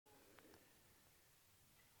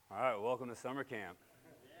All right, welcome to summer camp.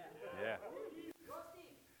 Yeah.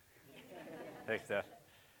 Thanks, Steph.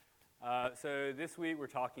 So this week we're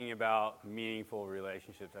talking about meaningful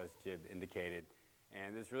relationships, as Jib indicated.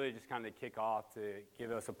 And this really just kind of kick off to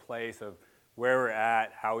give us a place of where we're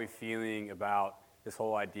at, how we're feeling about this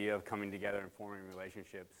whole idea of coming together and forming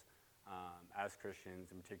relationships as Christians,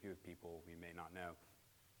 and particularly with people we may not know.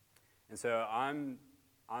 And so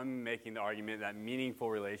I'm making the argument that meaningful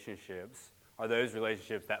relationships are those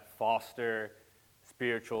relationships that foster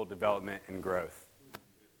spiritual development and growth.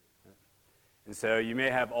 And so you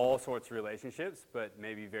may have all sorts of relationships, but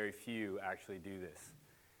maybe very few actually do this.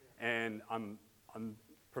 And I'm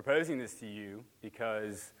proposing this to you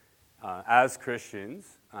because as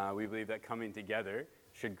Christians, we believe that coming together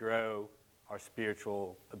should grow our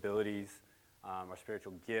spiritual abilities, our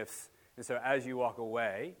spiritual gifts. And so as you walk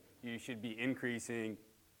away, you should be increasing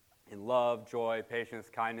in love, joy, patience,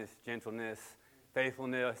 kindness, gentleness,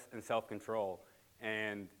 faithfulness, and self-control.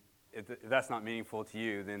 And if that's not meaningful to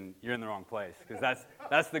you, then you're in the wrong place, because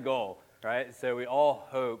that's the goal, right? So we all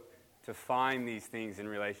hope to find these things in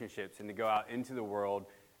relationships and to go out into the world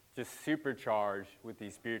just supercharged with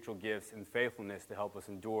these spiritual gifts and faithfulness to help us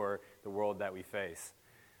endure the world that we face.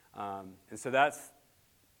 And so that's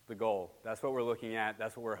the goal. That's what we're looking at.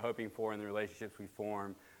 That's what we're hoping for in the relationships we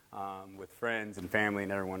form with friends and family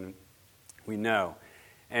and everyone we know.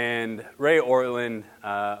 And Ray Ortlund,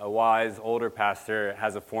 a wise older pastor,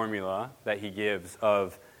 has a formula that he gives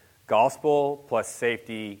of gospel plus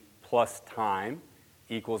safety plus time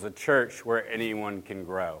equals a church where anyone can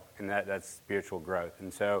grow, and that's spiritual growth.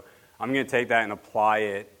 And so I'm going to take that and apply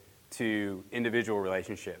it to individual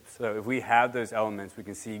relationships. So if we have those elements, we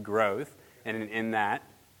can see growth, and in that,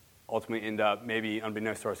 ultimately end up, maybe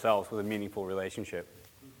unbeknownst to ourselves, with a meaningful relationship.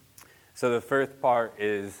 So the first part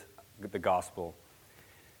is the gospel.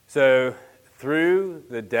 So through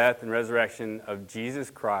the death and resurrection of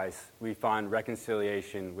Jesus Christ, we find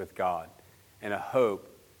reconciliation with God and a hope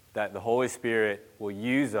that the Holy Spirit will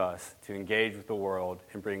use us to engage with the world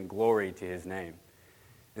and bring glory to His name.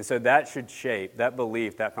 And so that should shape, that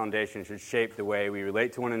belief, that foundation should shape the way we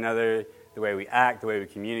relate to one another, the way we act, the way we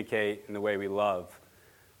communicate, and the way we love.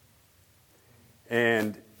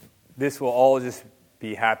 And this will all just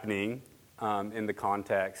be happening in the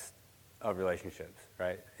context of relationships,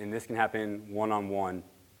 right? And this can happen one-on-one,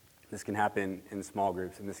 this can happen in small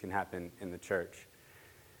groups, and this can happen in the church.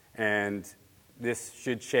 And this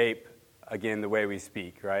should shape, again, the way we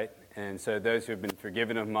speak, right? And so those who have been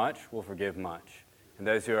forgiven of much will forgive much. And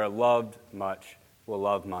those who are loved much will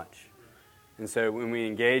love much. And so when we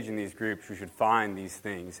engage in these groups, we should find these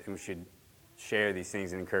things, and we should share these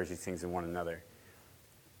things and encourage these things in one another.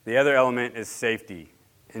 The other element is safety.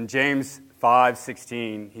 In James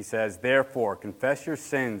 5:16, he says, "Therefore, confess your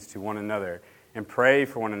sins to one another and pray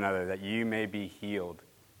for one another that you may be healed."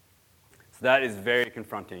 So that is very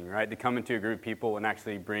confronting, right? To come into a group of people and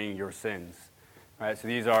actually bring your sins, right? So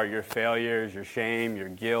these are your failures, your shame, your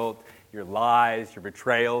guilt, your lies, your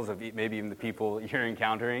betrayals of maybe even the people you're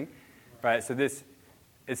encountering, right? So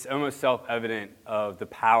it's almost self-evident of the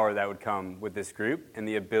power that would come with this group and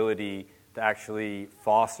the ability to actually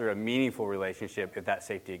foster a meaningful relationship if that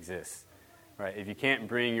safety exists, right? If you can't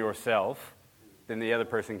bring yourself, then the other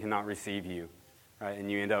person cannot receive you, right? And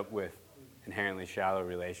you end up with inherently shallow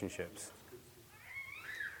relationships.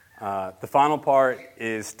 The final part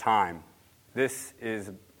is time. This is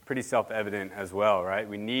pretty self-evident as well, right?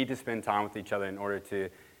 We need to spend time with each other in order to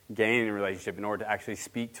gain a relationship, in order to actually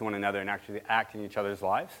speak to one another and actually act in each other's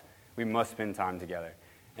lives. We must spend time together.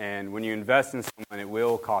 And when you invest in someone, it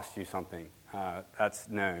will cost you something. That's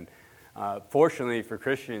known. Fortunately for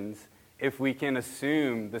Christians, if we can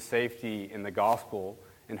assume the safety in the gospel,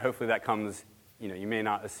 and hopefully that comes, you may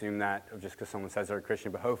not assume that just because someone says they're a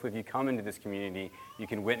Christian, but hopefully if you come into this community, you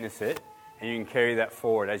can witness it, and you can carry that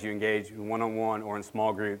forward as you engage one-on-one or in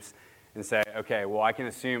small groups and say, okay, well, I can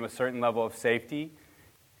assume a certain level of safety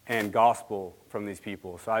and gospel from these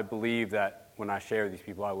people. So I believe that when I share with these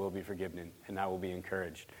people, I will be forgiven and I will be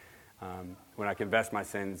encouraged. When I confess my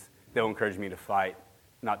sins, they'll encourage me to fight,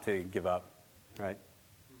 not to give up, right?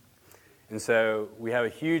 And so we have a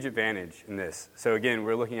huge advantage in this. So again,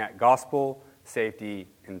 we're looking at gospel, safety,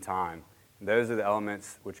 and time. And those are the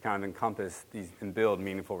elements which kind of encompass these and build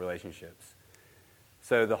meaningful relationships.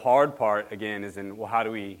 So the hard part, again, is in, well, how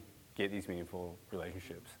do we get these meaningful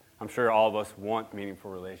relationships? I'm sure all of us want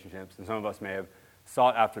meaningful relationships, and some of us may have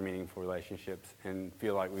sought after meaningful relationships and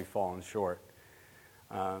feel like we've fallen short.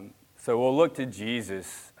 So we'll look to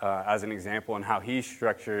Jesus as an example in how he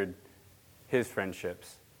structured his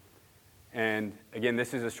friendships. And again,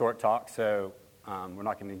 this is a short talk, so We're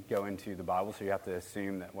not going to go into the Bible, so you have to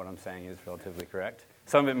assume that what I'm saying is relatively correct.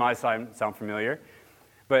 Some of it might sound familiar.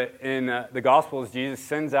 But in the Gospels, Jesus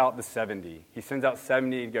sends out the 70. He sends out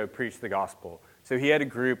 70 to go preach the gospel. So he had a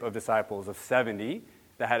group of disciples of 70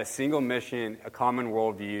 that had a single mission, a common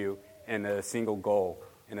worldview, and a single goal,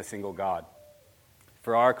 and a single God.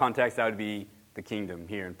 For our context, that would be the kingdom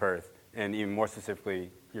here in Perth, and even more specifically,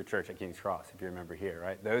 your church at King's Cross, if you remember here,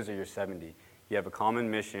 right? Those are your 70. You have a common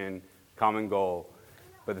mission, common goal,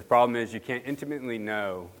 but the problem is you can't intimately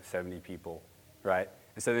know 70 people, right?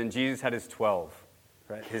 And so then Jesus had his 12,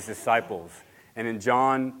 right? His disciples. And in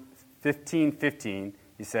John 15:15,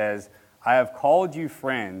 he says, I have called you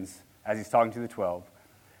friends, as he's talking to the 12,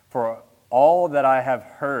 for all that I have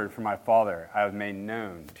heard from my Father I have made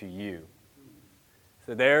known to you.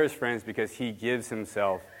 So they're his friends because he gives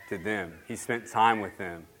himself to them. He spent time with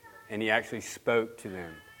them, and he actually spoke to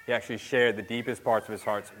them. He actually shared the deepest parts of his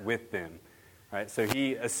heart with them. Right? So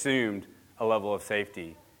he assumed a level of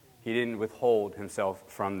safety. He didn't withhold himself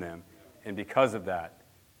from them. And because of that,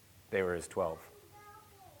 they were his 12.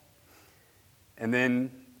 And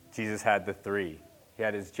then Jesus had the 3. He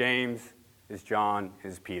had his James, his John,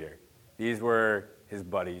 his Peter. These were his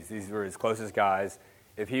buddies. These were his closest guys.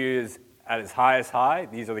 If he was at his highest high,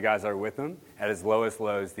 these are the guys that are with him. At his lowest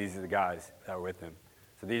lows, these are the guys that are with him.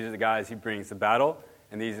 So these are the guys he brings to battle,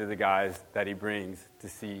 and these are the guys that he brings to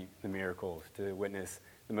see the miracles, to witness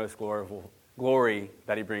the most glory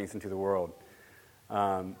that he brings into the world.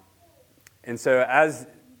 And so as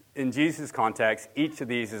in Jesus' context, each of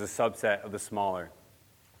these is a subset of the smaller.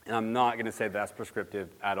 And I'm not going to say that's prescriptive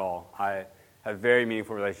at all. I have very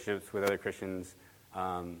meaningful relationships with other Christians.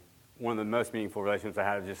 One of the most meaningful relationships I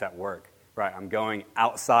have is just at work. Right, I'm going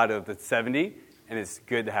outside of the 70, and it's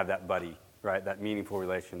good to have that buddy, right? That meaningful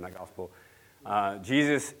relation, that gospel.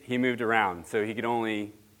 Jesus, he moved around, so he could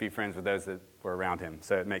only be friends with those that were around him.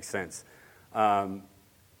 So it makes sense. But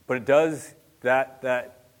it does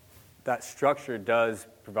that structure does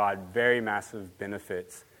provide very massive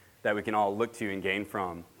benefits that we can all look to and gain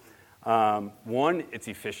from. One, it's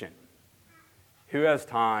efficient. Who has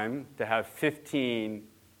time to have 15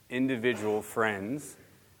 individual friends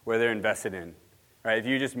where they're invested in? Right? If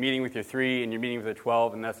you're just meeting with your 3 and you're meeting with your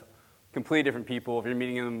 12, and that's completely different people. If you're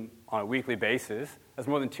meeting them on a weekly basis, that's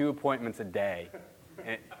more than 2 appointments a day.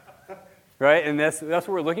 Right? And that's what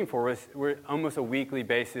we're looking for. We're almost a weekly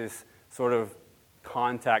basis sort of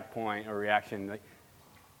contact point or reaction. Like,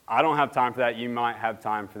 I don't have time for that. You might have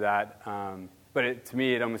time for that. But to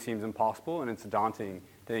me, it almost seems impossible, and it's daunting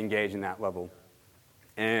to engage in that level.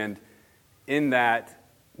 And in that,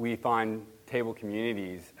 we find table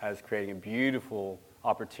communities as creating a beautiful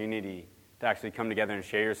opportunity to actually come together and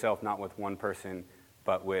share yourself, not with one person,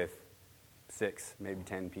 but with 6, maybe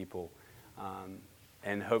 10 people,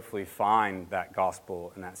 and hopefully find that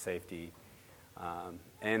gospel and that safety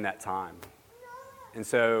and that time. And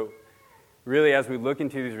so really, as we look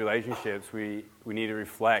into these relationships, we need to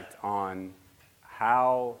reflect on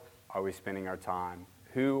how are we spending our time?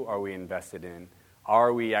 Who are we invested in?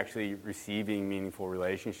 Are we actually receiving meaningful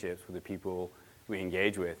relationships with the people we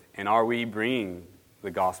engage with? And are we bringing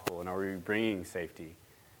the gospel? And are we bringing safety?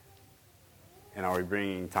 And are we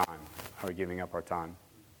bringing time? Are we giving up our time?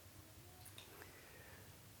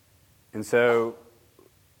 And so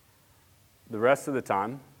the rest of the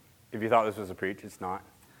time, if you thought this was a preach, it's not.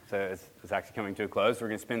 So it's actually coming to a close. We're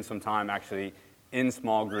going to spend some time actually in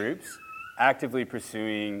small groups, actively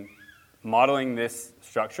pursuing modeling this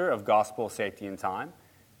structure of gospel, safety, and time,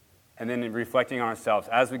 and then reflecting on ourselves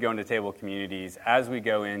as we go into table communities, as we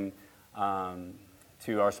go in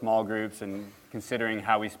to our small groups and considering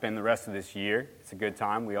how we spend the rest of this year. It's a good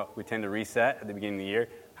time. We tend to reset at the beginning of the year.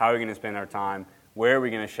 How are we going to spend our time? Where are we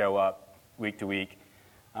going to show up week to week?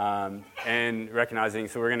 And recognizing,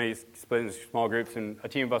 so we're going to split into small groups, and a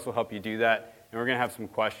team of us will help you do that, and we're going to have some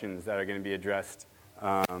questions that are going to be addressed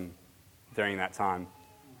during that time.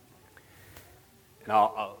 And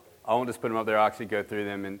I won't just put them up there. I'll actually go through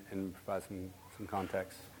them and provide some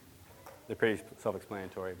context. They're pretty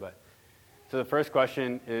self-explanatory. But so the first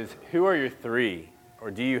question is, who are your 3?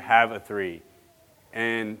 Or do you have a 3?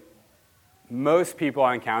 And most people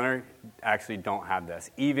I encounter actually don't have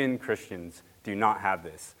this. Even Christians do not have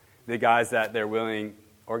this. The guys that they're willing,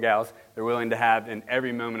 or gals, they're willing to have in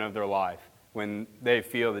every moment of their life. When they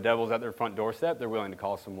feel the devil's at their front doorstep, they're willing to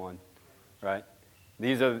call someone, right?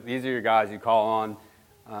 These are your guys you call on.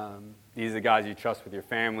 These are the guys you trust with your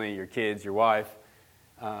family, your kids, your wife.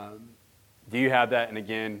 Do you have that? And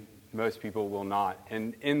again, most people will not.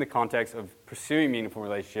 And in the context of pursuing meaningful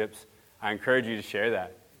relationships, I encourage you to share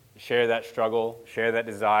that. Share that struggle, share that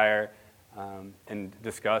desire, and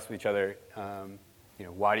discuss with each other,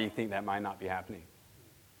 why do you think that might not be happening?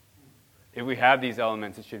 If we have these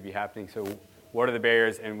elements, it should be happening. So what are the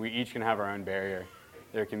barriers? And we each can have our own barrier.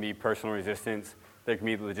 There can be personal resistance. There can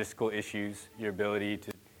be logistical issues, your ability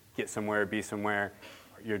to get somewhere, be somewhere,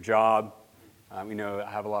 your job. We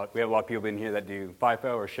have a lot of people in here that do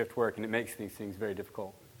FIFO or shift work, and it makes these things very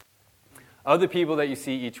difficult. Other people that you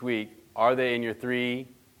see each week, are they in your 3,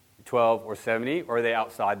 12, or 70, or are they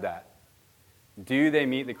outside that? Do they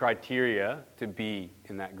meet the criteria to be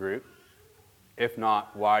in that group? If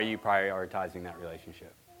not, why are you prioritizing that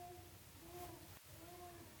relationship?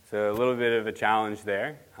 So a little bit of a challenge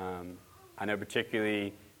there. I know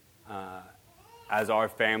particularly as our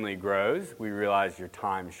family grows, we realize your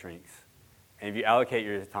time shrinks. And if you allocate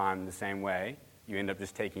your time the same way, you end up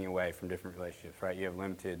just taking away from different relationships, right? You have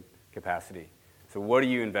limited capacity. So what are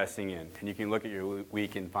you investing in? And you can look at your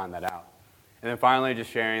week and find that out. And then finally,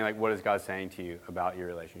 just sharing, what is God saying to you about your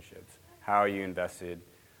relationships? How are you invested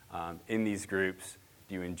in these groups?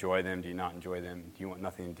 Do you enjoy them? Do you not enjoy them? Do you want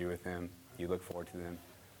nothing to do with them? Do you look forward to them?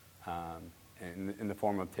 In the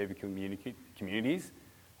form of Table communities,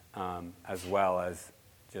 as well as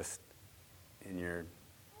just in your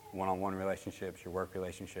one-on-one relationships, your work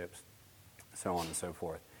relationships, so on and so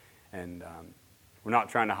forth. And we're not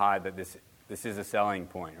trying to hide that this is a selling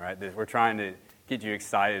point, right? We're trying to get you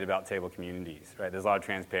excited about Table communities, right? There's a lot of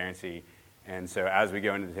transparency. And so as we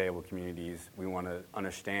go into the Table communities, we want to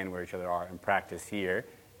understand where each other are and practice here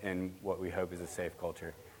in what we hope is a safe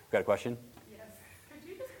culture. Got a question? Yes. Could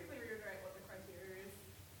you just quickly reiterate what the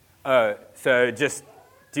criteria is? So just,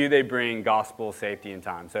 do they bring gospel, safety, and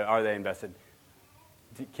time? So are they invested?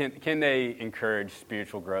 Can they encourage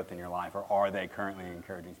spiritual growth in your life, or are they currently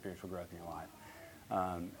encouraging spiritual growth in your life?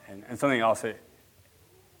 And something also,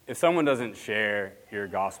 if someone doesn't share your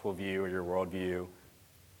gospel view or your worldview,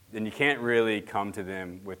 then you can't really come to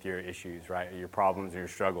them with your issues, right? Your problems or your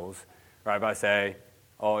struggles, right? If I say,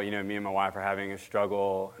 me and my wife are having a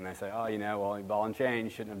struggle, and they say, ball and chain,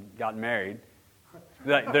 you shouldn't have gotten married.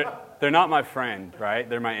 They're not my friend, right?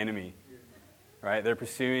 They're my enemy, right? They're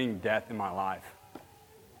pursuing death in my life.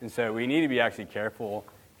 And so we need to be actually careful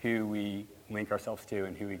who we link ourselves to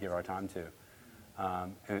and who we give our time to.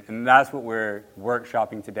 And that's what we're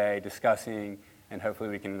workshopping today, discussing, and hopefully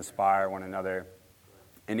we can inspire one another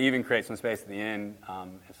and even create some space at the end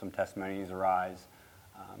if some testimonies arise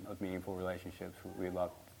of meaningful relationships. We'd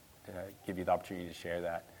love to give you the opportunity to share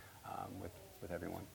that with everyone.